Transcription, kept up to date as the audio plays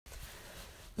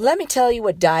Let me tell you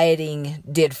what dieting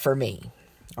did for me.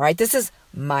 All right, this is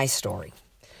my story.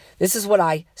 This is what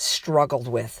I struggled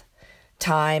with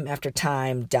time after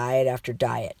time, diet after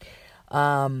diet.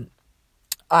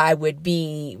 I would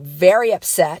be very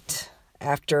upset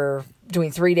after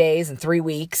doing 3 days and 3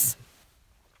 weeks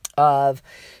of,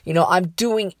 I'm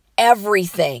doing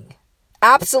everything,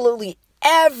 absolutely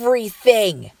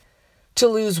everything to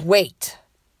lose weight.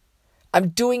 I'm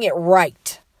doing it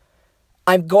right.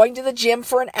 I'm going to the gym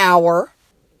for an hour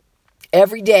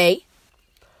every day.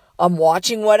 I'm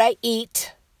watching what I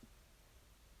eat.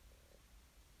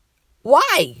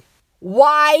 Why?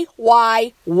 Why?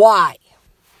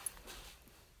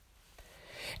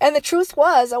 And the truth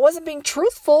was, I wasn't being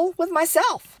truthful with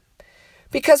myself.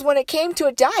 Because when it came to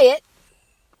a diet,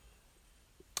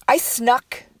 I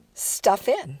snuck stuff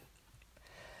in.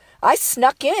 I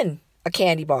snuck in a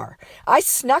candy bar. I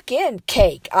snuck in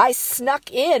cake. I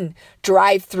snuck in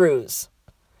drive-thrus.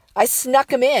 I snuck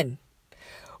them in.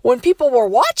 When people were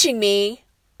watching me,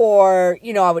 or,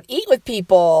 I would eat with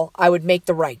people, I would make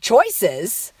the right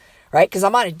choices, right? Because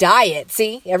I'm on a diet.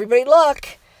 See, everybody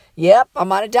look. Yep,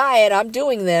 I'm on a diet. I'm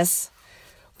doing this.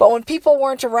 But when people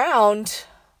weren't around,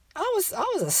 I was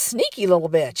a sneaky little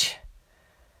bitch.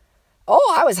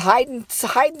 Oh, I was hiding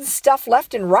stuff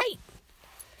left and right.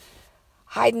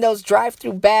 Hiding those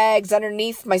drive-through bags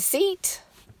underneath my seat.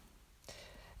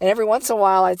 And every once in a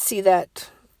while, I'd see that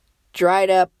dried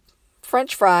up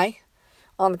French fry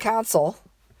on the console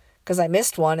because I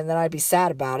missed one, and then I'd be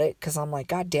sad about it because I'm like,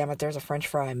 God damn it, there's a French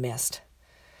fry I missed.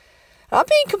 And I'm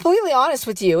being completely honest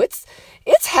with you. It's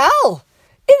hell.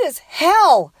 It is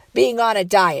hell being on a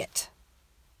diet.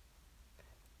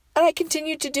 And I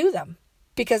continued to do them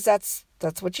because that's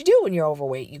what you do when you're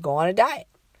overweight. You go on a diet.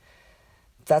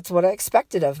 That's what I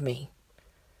expected of me.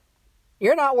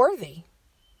 You're not worthy.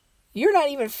 You're not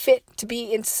even fit to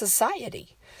be in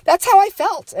society. That's how I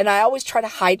felt. And I always try to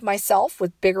hide myself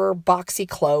with bigger, boxy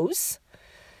clothes.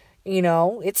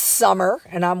 It's summer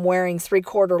and I'm wearing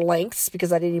 3/4 lengths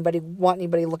because I didn't want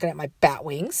anybody looking at my bat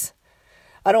wings.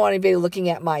 I don't want anybody looking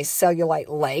at my cellulite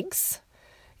legs.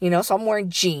 So I'm wearing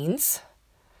jeans.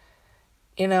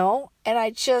 And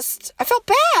I felt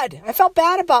bad. I felt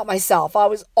bad about myself. I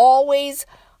was always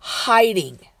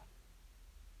hiding.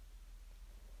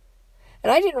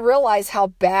 And I didn't realize how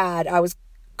bad I was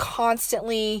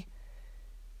constantly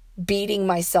beating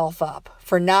myself up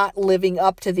for not living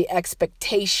up to the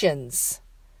expectations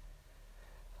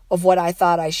of what I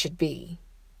thought I should be.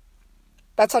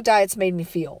 That's how diets made me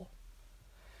feel.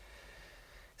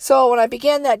 So when I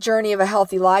began that journey of a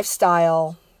healthy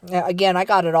lifestyle, again, I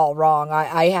got it all wrong.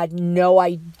 I had no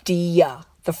idea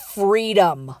the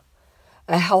freedom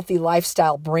a healthy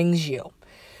lifestyle brings you.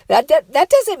 That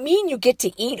doesn't mean you get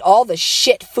to eat all the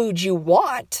shit food you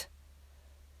want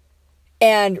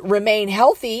and remain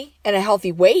healthy and a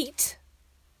healthy weight.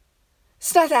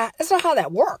 That's not how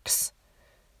that works.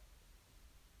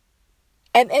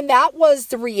 And that was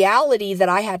the reality that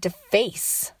I had to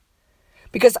face.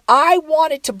 Because I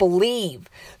wanted to believe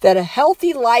that a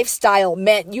healthy lifestyle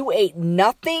meant you ate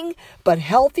nothing but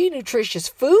healthy, nutritious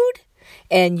food,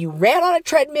 and you ran on a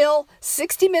treadmill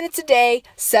 60 minutes a day,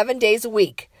 7 days a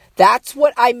week. That's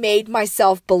what I made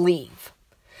myself believe.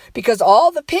 Because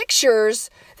all the pictures,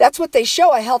 that's what they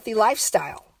show a healthy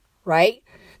lifestyle, right?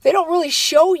 They don't really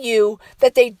show you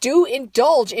that they do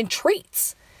indulge in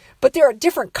treats. But they're a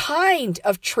different kind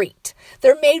of treat.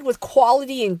 They're made with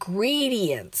quality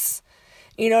ingredients.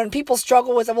 And people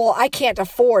struggle with, well, I can't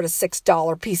afford a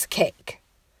 $6 piece of cake.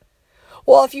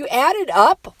 Well, if you added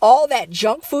up all that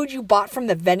junk food you bought from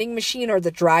the vending machine or the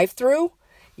drive-thru,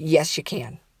 yes, you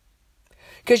can.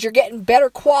 Because you're getting better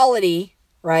quality,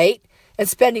 right? And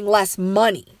spending less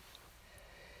money.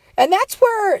 And that's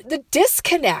where the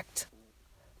disconnect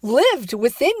lived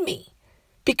within me.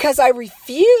 Because I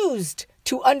refused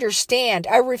to understand.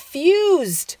 I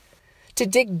refused to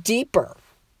dig deeper.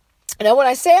 Now, when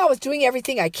I say I was doing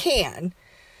everything I can,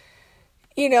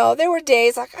 there were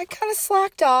days I kind of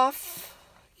slacked off.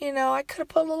 I could have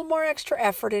put a little more extra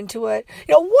effort into it.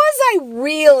 Was I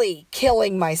really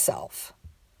killing myself?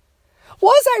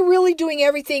 Was I really doing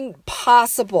everything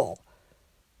possible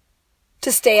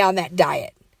to stay on that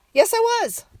diet? Yes, I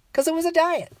was, because it was a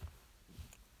diet.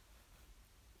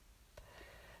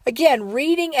 Again,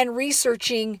 reading and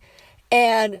researching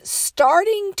and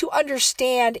starting to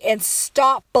understand and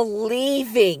stop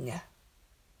believing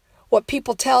what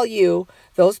people tell you.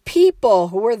 Those people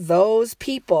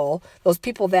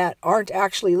that aren't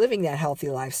actually living that healthy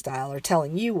lifestyle are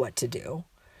telling you what to do,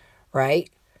 right?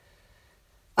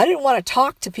 I didn't want to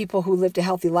talk to people who lived a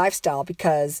healthy lifestyle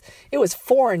because it was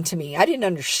foreign to me. I didn't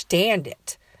understand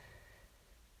it.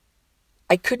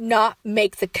 I could not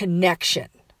make the connection.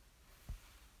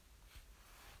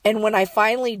 And when I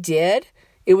finally did,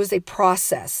 it was a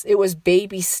process. It was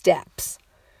baby steps.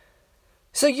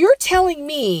 So you're telling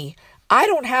me I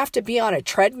don't have to be on a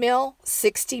treadmill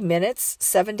 60 minutes,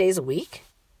 7 days a week?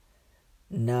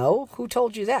 No, who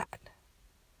told you that?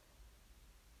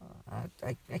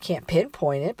 I can't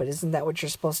pinpoint it, but isn't that what you're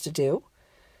supposed to do?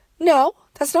 No,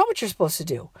 that's not what you're supposed to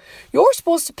do. You're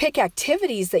supposed to pick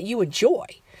activities that you enjoy.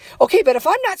 Okay, but if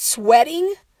I'm not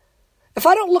sweating, if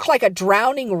I don't look like a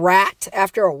drowning rat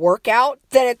after a workout,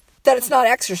 then it's not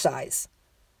exercise.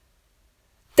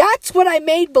 That's what I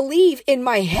made believe in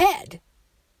my head.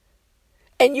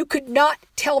 And you could not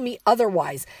tell me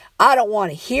otherwise. I don't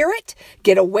want to hear it.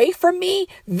 Get away from me.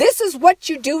 This is what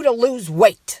you do to lose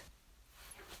weight.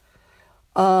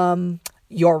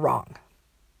 You're wrong.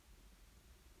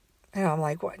 And I'm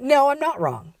like, what? No, I'm not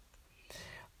wrong.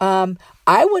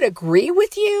 I would agree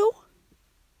with you,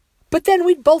 but then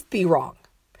we'd both be wrong.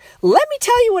 Let me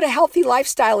tell you what a healthy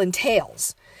lifestyle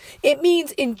entails. It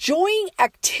means enjoying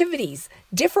activities,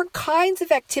 different kinds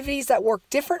of activities that work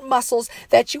different muscles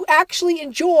that you actually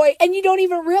enjoy, and you don't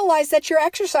even realize that you're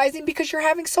exercising because you're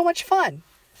having so much fun.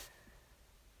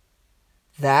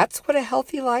 That's what a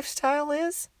healthy lifestyle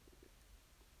is?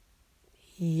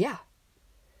 Yeah.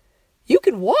 You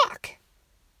can walk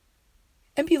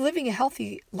and be living a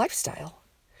healthy lifestyle.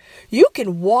 You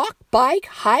can walk, bike,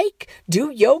 hike, do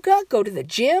yoga, go to the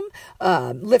gym,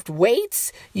 lift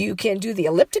weights. You can do the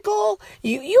elliptical.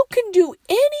 You can do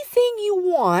anything you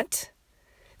want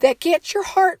that gets your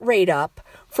heart rate up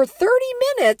for 30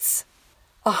 minutes,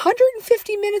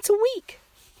 150 minutes a week.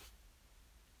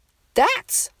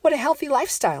 That's what a healthy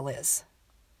lifestyle is.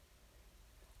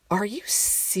 Are you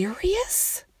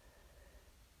serious?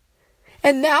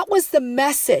 And that was the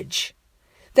message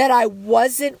that I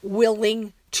wasn't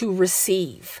willing to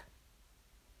receive.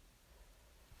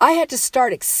 I had to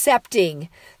start accepting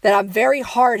that I'm very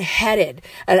hard-headed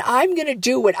and I'm going to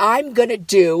do what I'm going to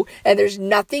do and there's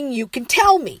nothing you can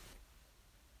tell me.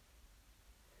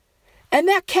 And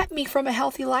that kept me from a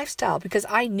healthy lifestyle because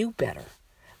I knew better.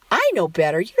 I know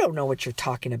better. You don't know what you're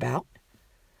talking about.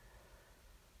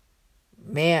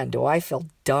 Man, do I feel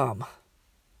dumb.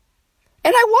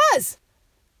 And I was.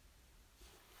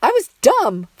 I was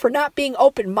dumb for not being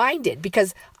open-minded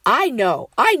because I know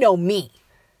me.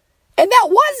 And that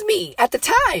was me at the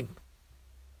time.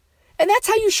 And that's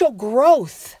how you show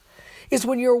growth, is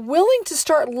when you're willing to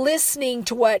start listening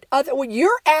to when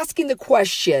you're asking the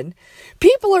question,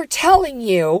 people are telling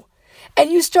you, and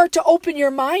you start to open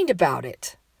your mind about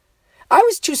it. I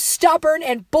was too stubborn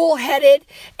and bullheaded,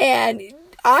 and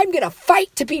I'm going to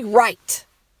fight to be right.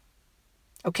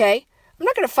 Okay? I'm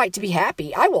not going to fight to be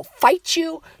happy. I will fight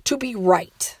you to be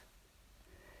right.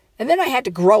 And then I had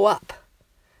to grow up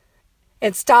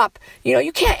and stop.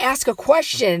 You can't ask a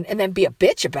question and then be a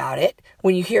bitch about it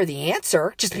when you hear the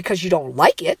answer just because you don't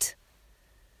like it.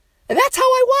 And that's how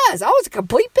I was. I was a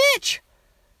complete bitch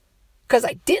because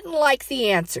I didn't like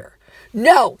the answer.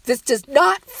 No, this does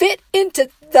not fit into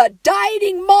the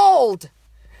dieting mold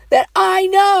that I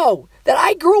know, that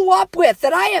I grew up with,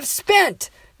 that I have spent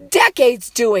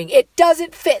decades doing. It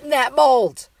doesn't fit in that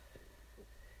mold.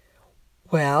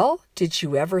 Well, did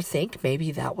you ever think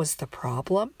maybe that was the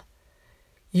problem?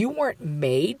 You weren't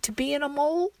made to be in a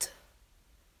mold?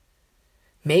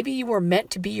 Maybe you were meant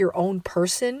to be your own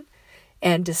person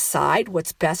and decide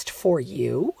what's best for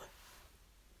you?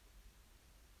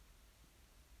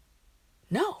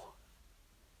 No,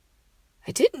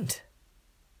 I didn't.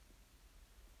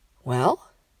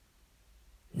 Well,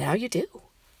 now you do.